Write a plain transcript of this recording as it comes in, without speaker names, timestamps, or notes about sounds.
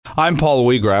I'm Paul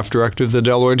Wiegraf, Director of the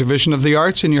Delaware Division of the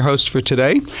Arts, and your host for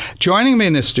today. Joining me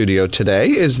in the studio today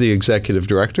is the Executive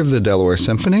Director of the Delaware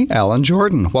Symphony, Alan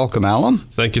Jordan. Welcome, Alan.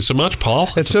 Thank you so much, Paul.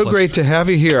 It's so great to have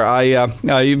you here.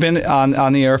 You've been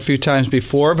on the air a few times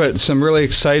before, but some really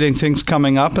exciting things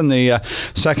coming up in the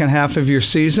second half of your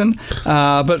season.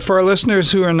 But for our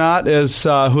listeners who are not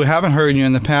who haven't heard you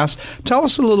in the past, tell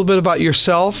us a little bit about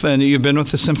yourself. And you've been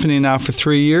with the symphony now for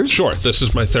 3 years. Sure. This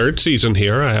is my third season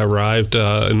here. I arrived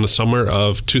in the summer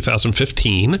of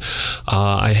 2015.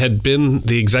 I had been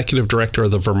the executive director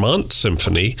of the Vermont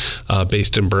Symphony,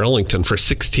 based in Burlington, for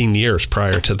 16 years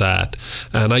prior to that.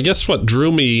 And I guess what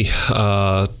drew me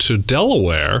to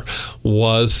Delaware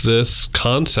was this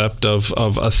concept of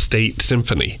a state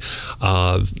symphony.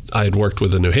 I had worked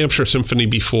with the New Hampshire Symphony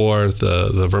before,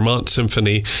 the Vermont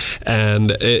Symphony,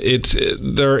 and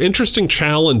there are interesting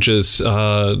challenges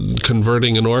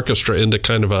converting an orchestra into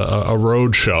kind of a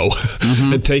road show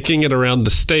and taking it around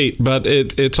the state. But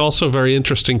it's also very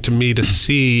interesting to me to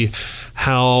see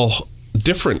how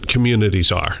different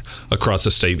communities are across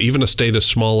the state, even a state as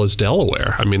small as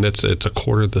Delaware. I mean, it's a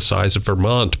quarter the size of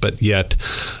Vermont, but yet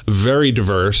very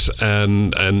diverse,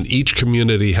 and each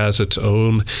community has its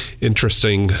own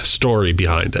interesting story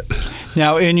behind it.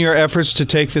 Now, in your efforts to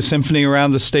take the symphony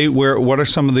around the state, what are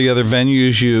some of the other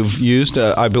venues you've used?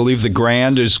 I believe the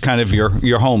Grand is kind of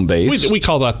your home base. We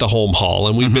call that the home hall,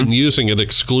 and we've been using it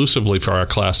exclusively for our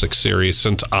classic series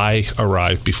since I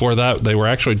arrived. Before that, they were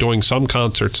actually doing some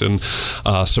concerts in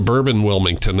suburban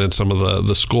Wilmington and some of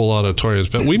the school auditoriums.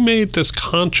 But we made this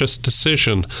conscious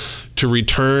decision to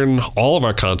return all of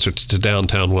our concerts to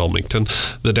downtown Wilmington.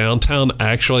 The downtown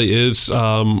actually is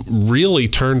really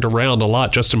turned around a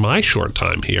lot just in my short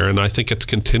time here, and I think it's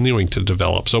continuing to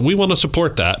develop. So we want to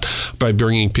support that by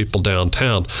bringing people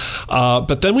downtown.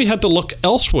 But then we had to look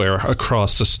elsewhere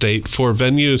across the state for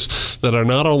venues that are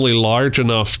not only large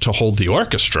enough to hold the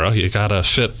orchestra, you got to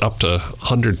fit up to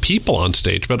 100 people on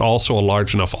stage, but also a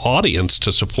large enough audience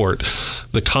to support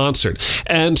the concert.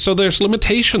 And so there's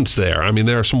limitations there. I mean,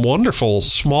 there are some wonderful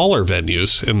smaller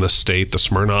venues in the state, the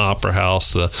Smyrna Opera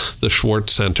House, the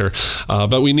Schwartz Center,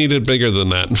 but we needed bigger than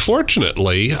that. And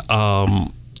fortunately,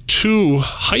 two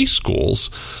high schools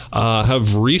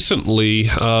have recently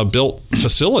built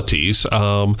facilities,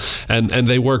 and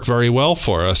they work very well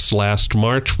for us. Last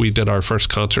March, we did our first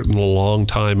concert in a long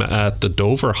time at the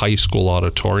Dover High School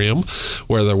Auditorium,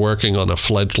 where they're working on a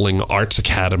fledgling arts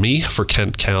academy for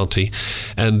Kent County.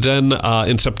 And then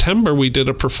in September, we did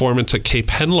a performance at Cape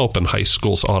Henlopen High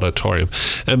School's auditorium.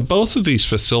 And both of these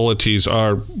facilities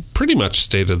are pretty much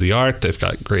state-of-the-art. They've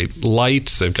got great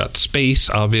lights. They've got space,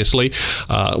 obviously.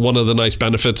 One of the nice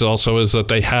benefits also is that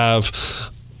they have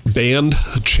band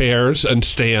chairs and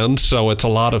stands, so it's a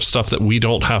lot of stuff that we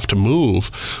don't have to move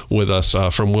with us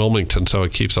from Wilmington, so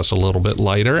it keeps us a little bit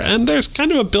lighter. And there's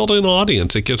kind of a built-in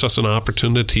audience. It gives us an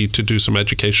opportunity to do some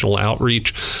educational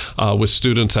outreach with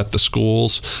students at the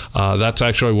schools. That's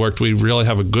actually worked. We really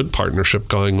have a good partnership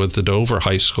going with the Dover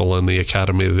High School and the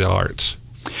Academy of the Arts.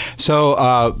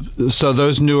 So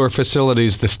those newer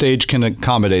facilities, the stage can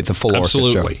accommodate the full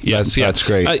Absolutely. orchestra. Yes, that's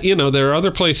great. There are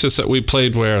other places that we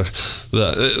played where,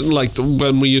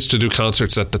 when we used to do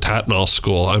concerts at the Tatnall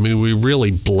School, I mean, we really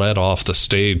bled off the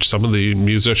stage. Some of the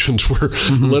musicians were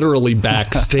literally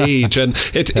backstage, and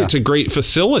it's a great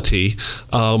facility,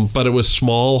 but it was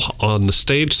small on the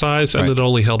stage size, and it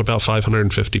only held about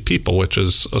 550 people, which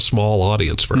is a small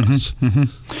audience for us.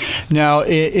 Now,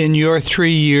 in your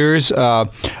 3 years,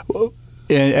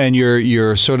 and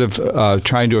you're sort of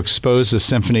trying to expose the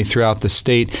symphony throughout the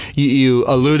state. You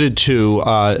alluded to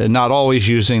not always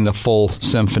using the full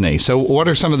symphony. So what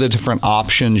are some of the different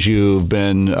options you've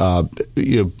been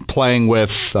playing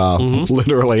with,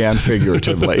 literally and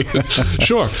figuratively?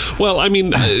 Sure. Well, I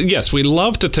mean, yes, we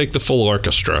love to take the full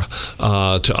orchestra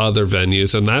to other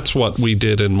venues, and that's what we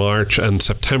did in March and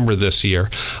September this year.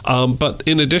 But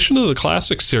in addition to the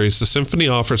classic series, the symphony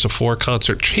offers a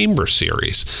 4-concert chamber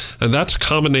series, and that's a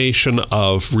combination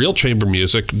of real chamber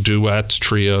music, duets,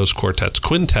 trios, quartets,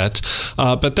 quintets,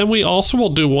 but then we also will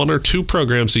do 1 or 2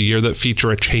 programs a year that feature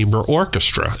a chamber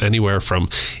orchestra, anywhere from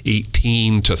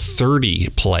 18 to 30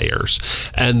 players.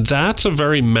 And that's a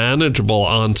very manageable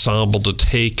ensemble to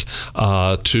take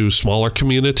to smaller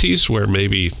communities where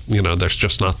maybe, there's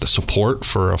just not the support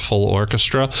for a full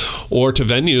orchestra, or to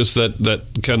venues that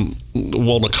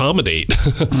won't accommodate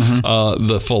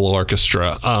the full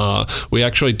orchestra. We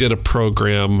actually did a program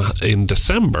in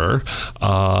December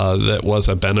that was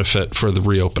a benefit for the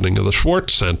reopening of the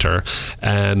Schwartz Center,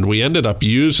 and we ended up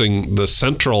using the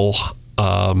central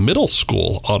middle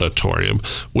school auditorium,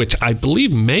 which I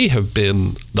believe may have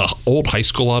been the old high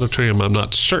school auditorium. I'm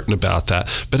not certain about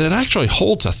that, but it actually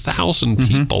holds 1,000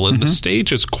 people, and the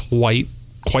stage is quite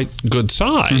good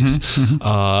size.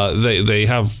 They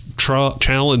have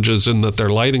challenges in that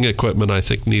their lighting equipment, I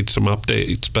think, needs some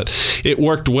updates, but it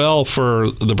worked well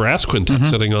for the brass quintet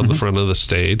sitting on the front of the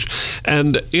stage.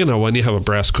 And, you know, when you have a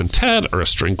brass quintet or a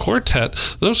string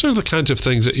quartet, those are the kinds of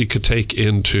things that you could take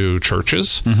into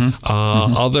churches,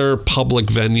 other public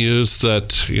venues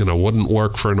that, you know, wouldn't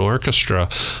work for an orchestra.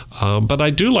 But I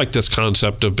do like this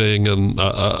concept of being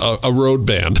a road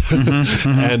band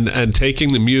and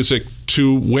taking the music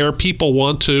to where people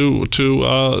want to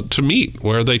meet,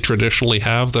 where they traditionally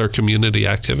have their community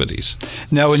activities.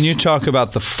 Now, when you talk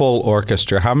about the full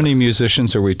orchestra, how many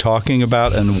musicians are we talking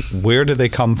about, and where do they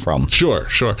come from? Sure.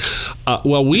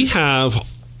 Well, we have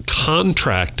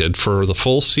contracted for the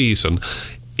full season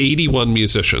 81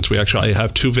 musicians. We actually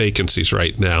have 2 vacancies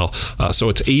right now. So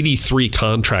it's 83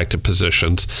 contracted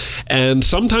positions. And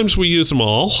sometimes we use them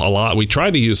all a lot. We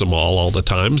try to use them all the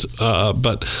times.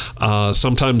 But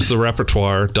sometimes the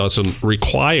repertoire doesn't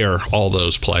require all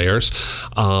those players.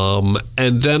 And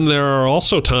then there are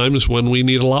also times when we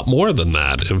need a lot more than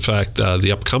that. In fact,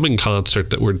 the upcoming concert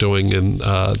that we're doing in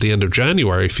the end of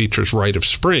January features Rite of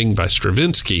Spring by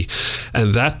Stravinsky.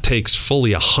 And that takes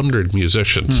fully 100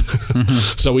 musicians.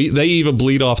 So they even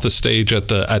bleed off the stage at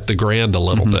the Grand a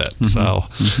little bit. So,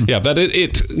 yeah, but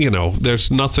it you know, there's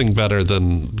nothing better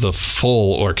than the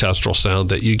full orchestral sound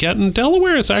that you get. And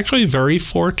Delaware is actually very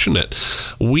fortunate.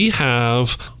 We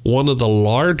have one of the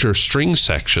larger string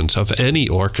sections of any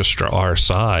orchestra our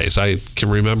size. I can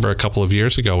remember a couple of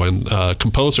years ago when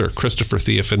composer Christopher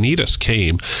Theophanidis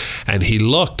came, and he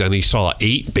looked and he saw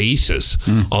 8 basses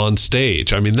on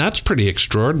stage. I mean, that's pretty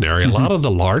extraordinary. A lot of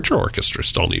the larger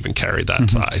orchestras don't even carry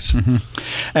that size.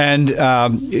 And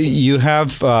you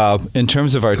have, in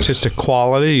terms of artistic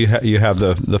quality, you have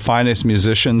the finest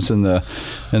musicians in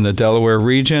the Delaware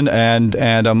region, and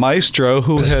a maestro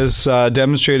who has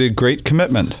demonstrated great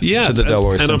commitment to the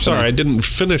Delaware Symphony. And I'm sorry, I didn't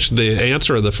finish the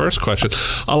answer of the first question.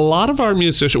 A lot of our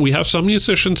musicians, we have some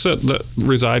musicians that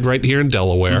reside right here in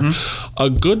Delaware. A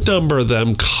good number of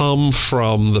them come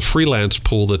from the freelance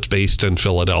pool that's based in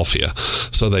Philadelphia.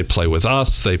 So they play with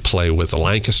us, they play with the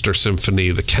Lancaster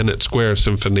Symphony, the Kennett Square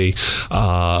Symphony,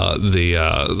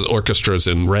 the orchestras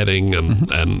in Reading,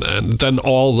 and then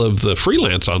all of the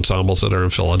freelance ensembles that are in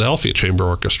Philadelphia, Chamber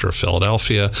Orchestra of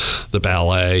Philadelphia, the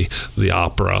ballet, the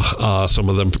opera. Some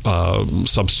of them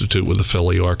substitute with the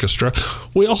Philly Orchestra.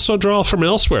 We also draw from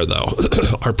elsewhere, though.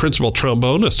 Our principal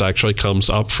trombonist actually comes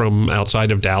up from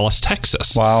outside of Dallas,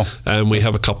 Texas. Wow. And we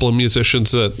have a couple of musicians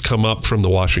that come up from the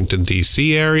Washington,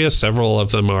 D.C. area. Several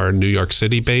of them are New York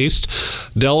City based.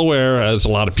 Delaware, as a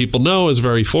lot of people know, is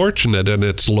very fortunate in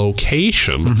its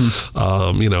location,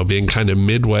 being kind of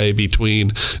midway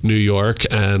between New York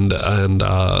and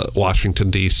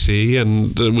Washington, D.C.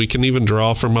 And we can even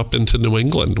draw from up into New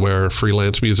England, where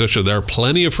freelance musicians, there are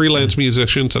plenty of freelance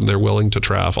musicians, and they're willing to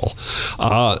travel.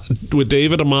 With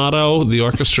David Amato, the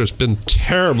orchestra has been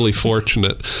terribly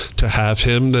fortunate to have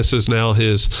him. This is now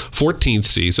his 14th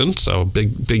season, so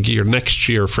big year next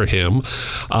year for him.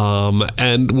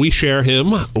 And we share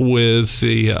him with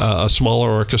a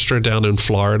smaller orchestra down in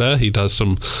Florida. He does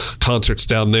some concerts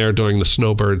down there during the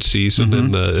snowbird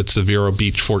season, it's the Vero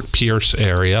Beach, Fort Pierce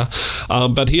area.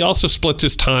 But he also splits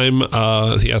his time.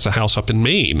 He has a house up in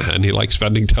Maine, and he likes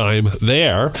spending time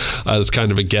there as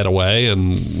kind of a getaway,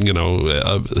 and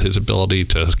his ability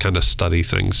to kind of study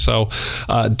things. So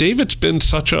David's been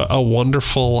such a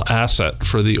wonderful asset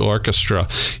for the orchestra.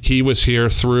 He was here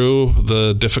through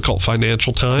the difficult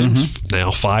financial times,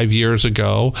 now 5 years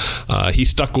ago. He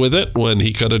stuck with it when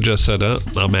he could have just said,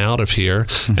 I'm out of here.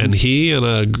 And he and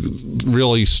a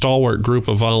really stalwart group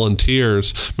of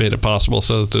volunteers made it possible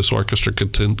so that this orchestra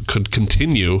could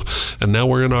continue. And now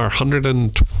we're in our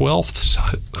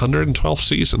 112th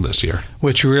season this year.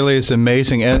 Which really is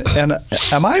amazing. And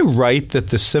am I right that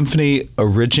the symphony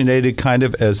originated kind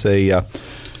of as a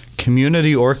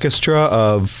community orchestra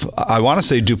of, I want to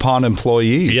say, DuPont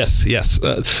employees? Yes.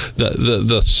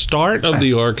 The start of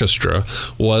the orchestra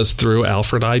was through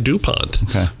Alfred I. DuPont,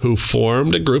 who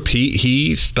formed a group.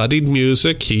 He studied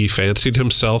music. He fancied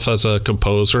himself as a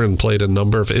composer and played a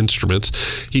number of instruments.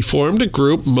 He formed a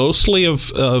group mostly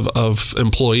of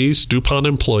employees, DuPont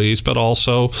employees, but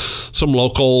also some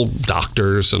local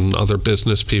doctors and other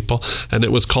business people. And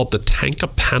it was called the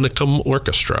Tankapanicum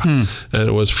Orchestra. And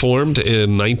it was formed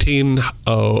in 19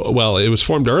 it was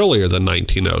formed earlier than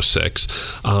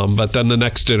 1906, but then the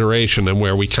next iteration, and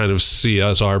where we kind of see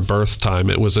as our birth time,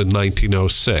 it was in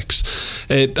 1906.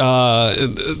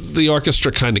 The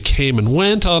orchestra kind of came and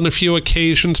went on a few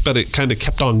occasions, but it kind of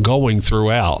kept on going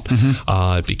throughout.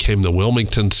 It became the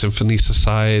Wilmington Symphony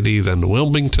Society, then the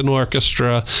Wilmington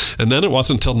Orchestra, and then it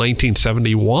wasn't until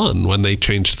 1971 when they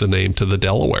changed the name to the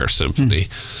Delaware Symphony.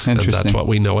 And that's what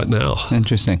we know it now.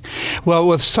 Interesting. Well,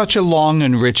 with such a long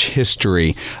and rich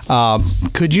history,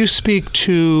 could you speak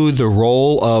to the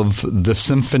role of the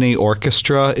symphony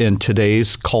orchestra in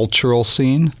today's cultural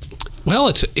scene? Well,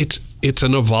 it's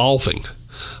an evolving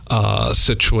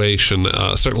situation.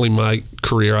 Certainly my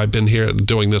career, I've been here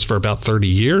doing this for about 30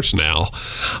 years now.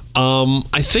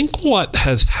 I think what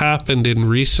has happened in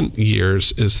recent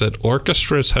years is that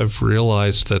orchestras have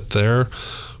realized that their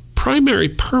primary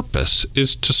purpose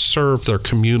is to serve their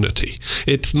community.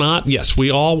 It's not, yes, we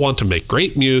all want to make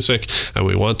great music and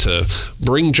we want to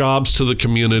bring jobs to the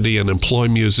community and employ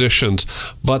musicians,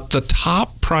 but the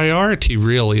top priority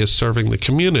really is serving the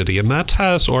community, and that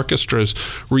has orchestras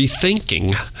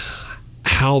rethinking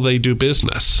how they do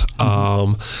business.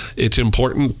 It's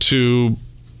important to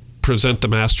present the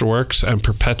masterworks and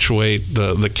perpetuate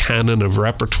the canon of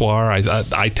repertoire.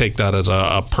 I take that as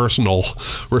a personal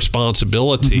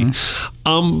responsibility.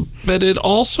 But it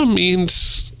also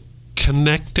means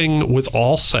connecting with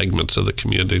all segments of the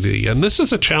community. And this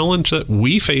is a challenge that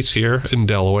we face here in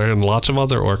Delaware and lots of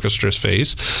other orchestras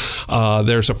face.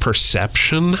 There's a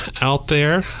perception out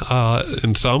there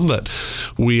in some that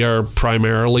we are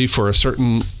primarily for a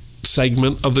certain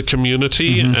segment of the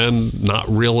community and not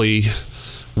really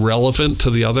relevant to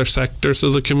the other sectors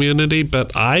of the community,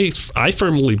 but I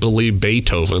firmly believe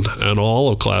Beethoven and all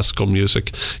of classical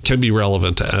music can be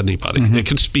relevant to anybody. It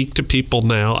can speak to people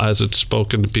now as it's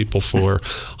spoken to people for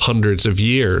hundreds of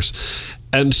years.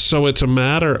 And so it's a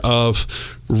matter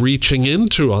of reaching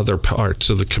into other parts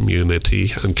of the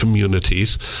community and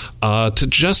communities to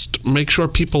just make sure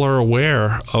people are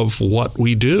aware of what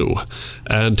we do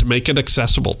and to make it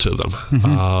accessible to them.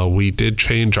 We did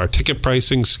change our ticket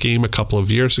pricing scheme a couple of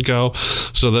years ago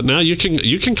so that now you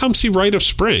can come see Rite of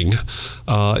Spring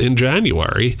in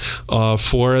January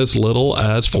for as little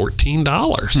as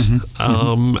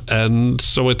 $14. And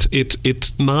so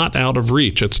it's not out of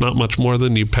reach. It's not much more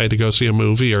than you pay to go see a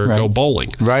movie or go bowling.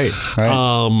 Right.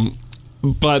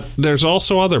 But there's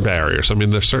also other barriers. I mean,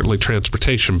 there's certainly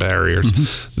transportation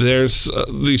barriers. There's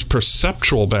these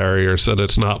perceptual barriers that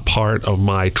it's not part of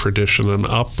my tradition and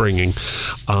upbringing.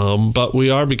 But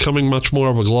we are becoming much more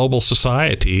of a global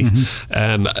society.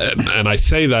 And I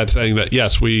say that saying that,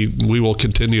 yes, we will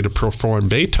continue to perform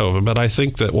Beethoven, but I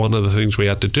think that one of the things we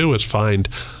have to do is find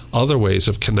other ways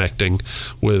of connecting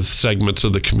with segments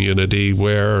of the community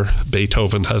where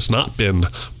Beethoven has not been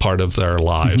part of their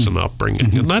lives and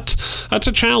upbringing. And that's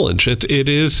a challenge.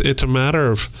 It's a matter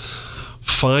of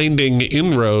finding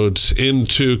inroads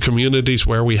into communities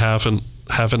where we haven't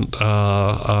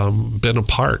been a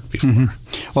part before.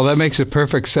 Well, that makes a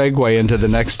perfect segue into the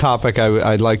next topic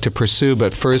I'd like to pursue,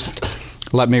 but first,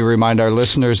 let me remind our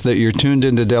listeners that you're tuned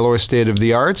into Delaware State of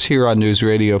the Arts here on News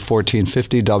Radio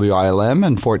 1450 WILM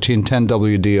and 1410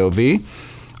 WDOV.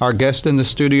 Our guest in the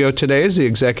studio today is the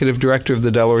Executive Director of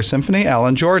the Delaware Symphony,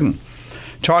 Alan Jordan,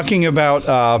 talking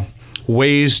about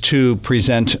ways to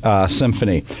present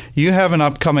symphony. You have an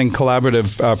upcoming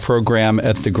collaborative program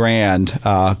at the Grand,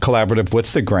 collaborative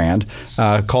with the Grand,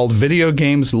 called Video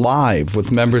Games Live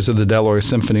with members of the Delaware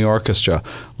Symphony Orchestra.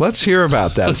 Let's hear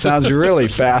about that. It sounds really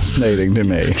fascinating to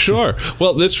me. Sure.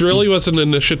 Well, this really was an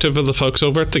initiative of the folks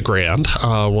over at the Grand.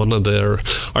 One of their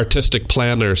artistic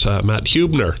planners, Matt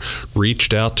Hubner,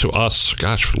 reached out to us,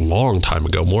 a long time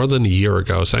ago, more than a year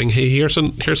ago, saying, hey, here's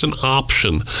an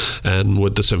option, and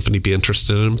would the symphony be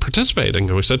interested in participating?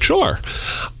 And we said, sure.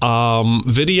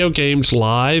 Video Games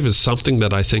Live is something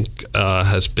that I think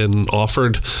has been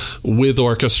offered with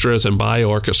orchestras and by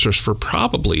orchestras for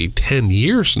probably 10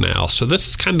 years now. So this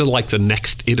is kind of like the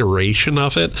next iteration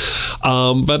of it.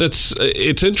 But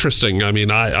it's interesting. I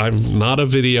mean, I'm not a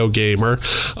video gamer,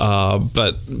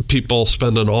 but people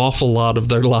spend an awful lot of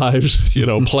their lives,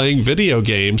 playing video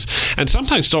games, and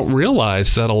sometimes don't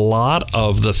realize that a lot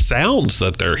of the sounds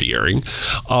that they're hearing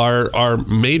are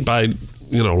made by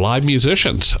live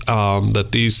musicians, that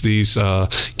these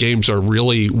games are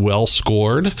really well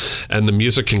scored and the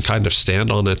music can kind of stand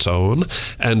on its own.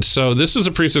 And so this is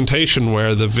a presentation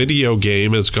where the video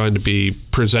game is going to be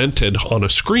presented on a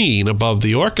screen above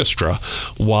the orchestra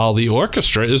while the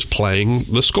orchestra is playing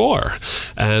the score.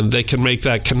 And they can make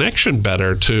that connection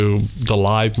better to the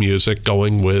live music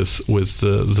going with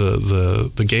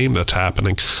the game that's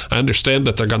happening. I understand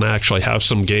that they're going to actually have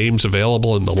some games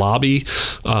available in the lobby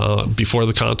before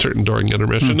the concert and during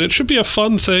intermission. It should be a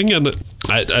fun thing, and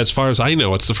as far as I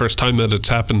know, it's the first time that it's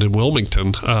happened in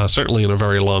Wilmington, certainly in a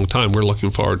very long time. We're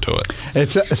looking forward to it. It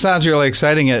sounds really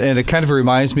exciting, and it kind of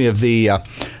reminds me of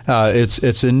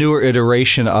it's a newer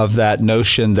iteration of that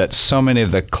notion that so many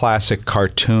of the classic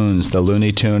cartoons, the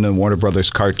Looney Tune and Warner Brothers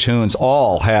cartoons,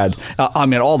 all had,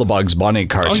 all the Bugs Bunny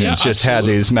cartoons just had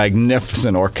these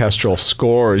magnificent orchestral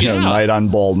scores, Night on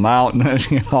Bald Mountain,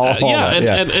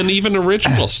 and even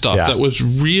original stuff that was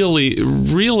really,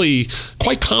 really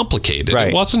quite complicated. Right.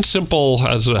 It wasn't simple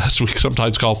as we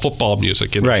sometimes call football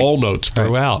music in whole notes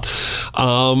throughout.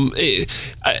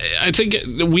 I think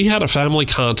we had a family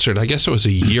concert, I guess it was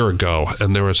a year ago,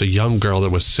 and there was a young girl that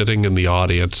was sitting in the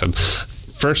audience, and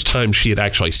first time she had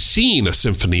actually seen a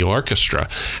symphony orchestra.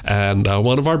 And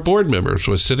one of our board members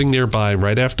was sitting nearby.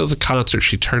 Right after the concert,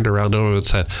 she turned around to him and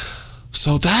said,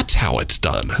 "So that's how it's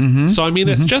done." Mm-hmm. So,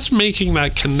 it's just making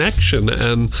that connection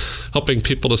and helping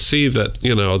people to see that,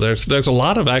 there's a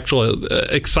lot of actual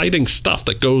exciting stuff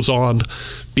that goes on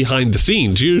behind the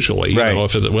scenes, usually,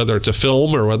 whether it's a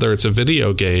film or whether it's a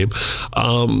video game.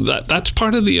 That's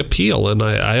part of the appeal. And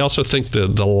I also think the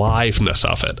liveness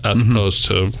of it, as opposed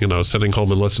to, sitting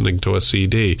home and listening to a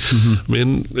CD.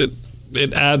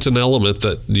 It adds an element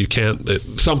that you can't.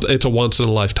 It's a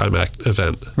once-in-a-lifetime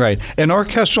event, right? And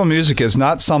orchestral music is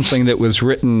not something that was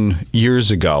written years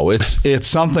ago. It's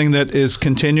something that is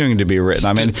continuing to be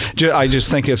written. I just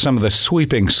think of some of the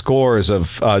sweeping scores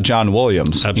of John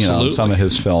Williams. Absolutely. Some of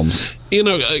his films.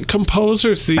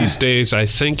 Composers these days, I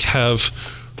think, have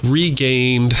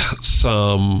regained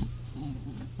some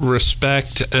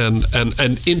respect and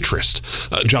interest.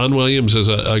 John Williams is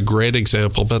a great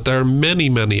example, but there are many,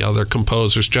 many other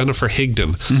composers. Jennifer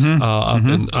Higdon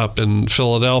up in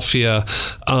Philadelphia.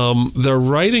 They're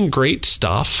writing great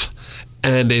stuff,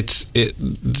 and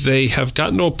they have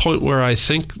gotten to a point where I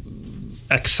think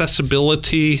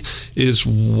accessibility is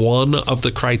one of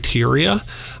the criteria,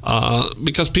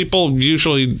 because people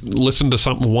usually listen to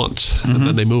something once and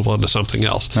then they move on to something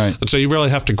else. Right. And so you really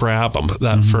have to grab them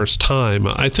that first time.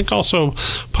 I think also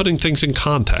putting things in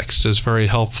context is very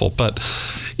helpful. But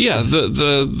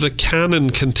the canon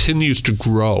continues to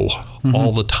grow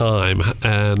all the time,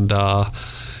 and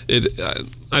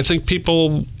I think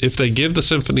people, if they give the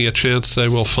symphony a chance, they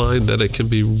will find that it can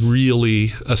be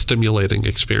really a stimulating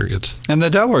experience. And the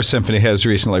Delaware Symphony has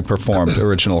recently performed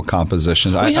original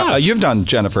compositions. You've done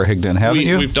Jennifer Higdon, haven't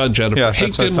you? We've done Jennifer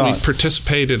Higdon. We've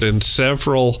participated in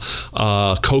several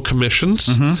co-commissions.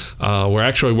 We're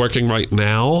actually working right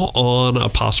now on a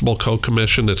possible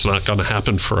co-commission. It's not going to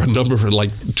happen for a number of,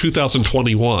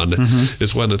 2021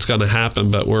 is when it's going to happen,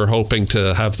 but we're hoping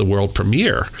to have the world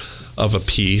premiere of a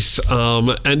piece.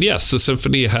 And yes, the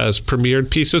symphony has premiered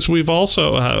pieces. We've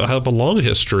also have a long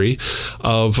history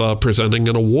of presenting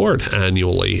an award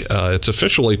annually. It's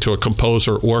officially to a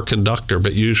composer or conductor,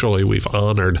 but usually we've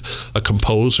honored a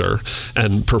composer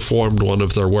and performed one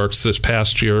of their works. This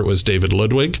past year it was David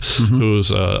Ludwig,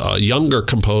 who's a younger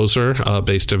composer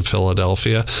based in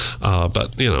Philadelphia.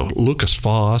 But, Lucas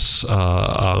Voss,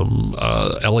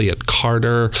 Elliott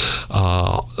Carter,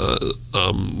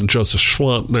 Joseph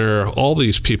Schwantner, all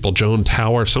these people, Joan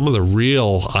Tower, some of the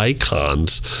real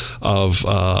icons of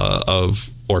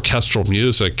orchestral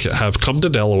music have come to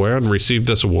Delaware and received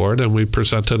this award, and we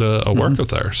presented a work of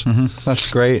theirs. That's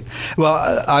great.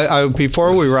 Well, I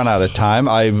before we run out of time,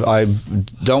 I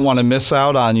don't want to miss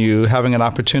out on you having an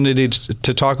opportunity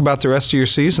to talk about the rest of your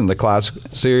season, the Classics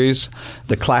series,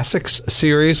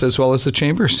 as well as the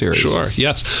Chamber series. Sure,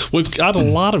 yes. We've got a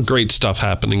lot of great stuff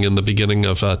happening in the beginning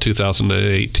of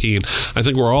 2018. I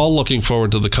think we're all looking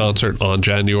forward to the concert on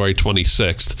January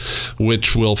 26th,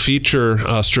 which will feature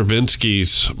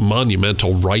Stravinsky's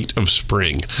monumental Rite of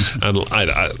Spring. And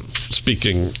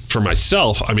speaking for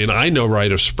myself, I know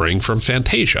Rite of Spring from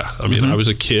Fantasia. I was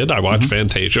a kid, I watched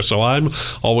Fantasia, so I'm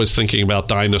always thinking about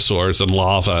dinosaurs and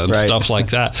lava and stuff like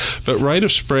that. But Rite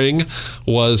of Spring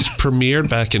was premiered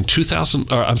back in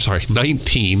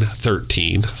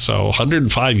 1913, so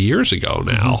 105 years ago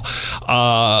now,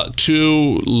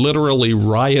 to literally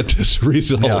riotous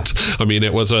results.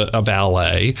 It was a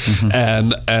ballet,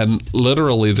 and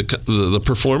literally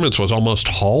the performance was almost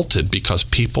halted because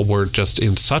people were just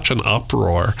in such an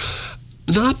uproar.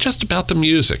 not just about the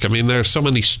music. I mean, there's so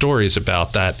many stories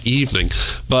about that evening,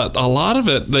 but a lot of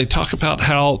it, they talk about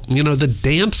how, the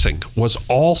dancing was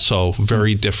also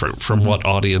very different from what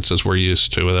audiences were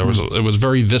used to. It was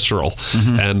very visceral,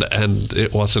 and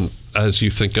it wasn't as you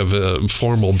think of a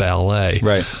formal ballet.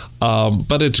 Right.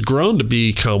 But it's grown to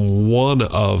become one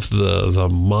of the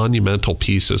monumental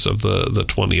pieces of the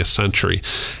 20th century.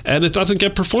 And it doesn't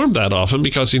get performed that often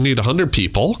because you need 100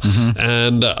 people.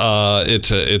 And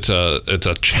it's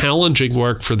a challenging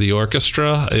work for the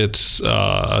orchestra. It's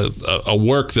a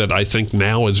work that I think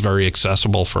now is very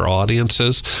accessible for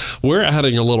audiences. We're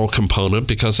adding a little component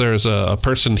because there's a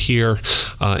person here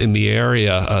in the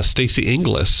area, Stacy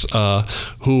Inglis,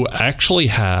 who actually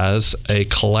has a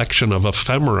collection of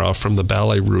ephemera from the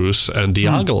Ballet Russe and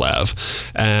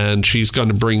Diaghilev, and she's going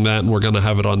to bring that, and we're going to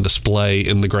have it on display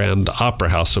in the Grand Opera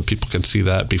House so people can see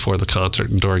that before the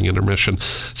concert and during intermission.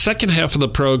 Second half of the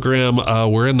program,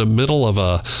 we're in the middle of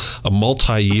a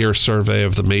multi-year survey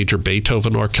of the major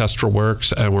Beethoven orchestra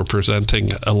works, and we're presenting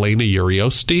Elena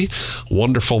Uriosti,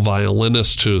 wonderful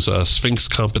violinist who's a Sphinx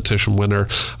competition winner.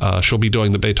 She'll be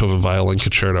doing the Beethoven Violin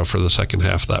Concerto for the second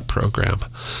half of that program.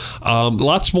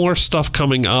 Lots more stuff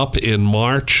coming up in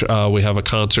March. We have a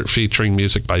concert featuring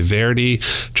music by Verdi,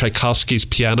 Tchaikovsky's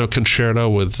Piano Concerto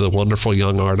with the wonderful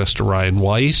young artist Orion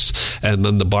Weiss, and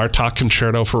then the Bartok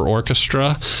Concerto for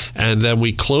orchestra. And then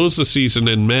we close the season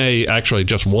in May, actually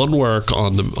just one work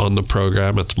on the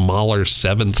program. It's Mahler's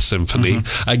Seventh Symphony.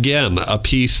 Again, a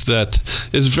piece that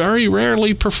is very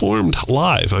rarely performed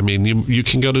live. I mean, you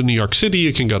can go to New York City,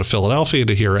 you can go to Philadelphia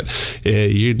to hear it.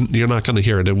 You're not going to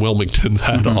hear it in Wilmington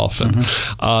that often.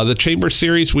 The Chamber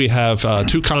Series, we have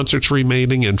 2 concerts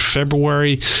remaining in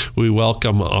February. We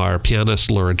welcome our pianist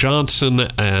Laura Johnson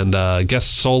and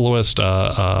guest soloist,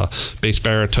 bass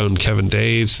baritone Kevin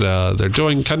Days. They're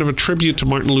doing kind of a tribute to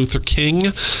Martin Luther King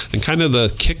and kind of the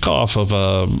kickoff of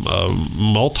a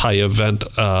multi-event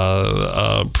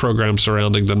program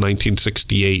surrounding the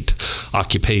 1968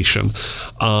 occupation.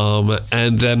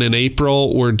 And then in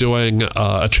April, we're doing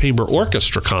a chamber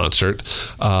orchestra concert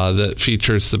that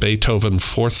features the Beethoven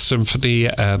Fourth Symphony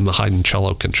and the Haydn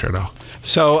Cello Concerto.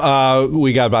 So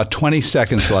we got about 20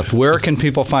 seconds left. Where can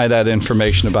people find that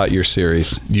information about your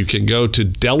series? You can go to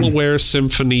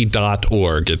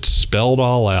DelawareSymphony.org. It's spelled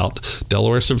all out,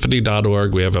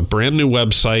 DelawareSymphony.org. We have a brand new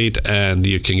website, and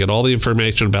you can get all the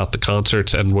information about the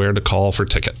concerts and where to call for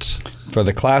tickets. For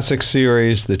the Classic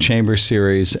Series, the Chamber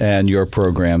Series, and your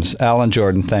programs. Alan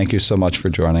Jordan, thank you so much for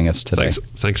joining us today.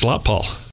 Thanks a lot, Paul.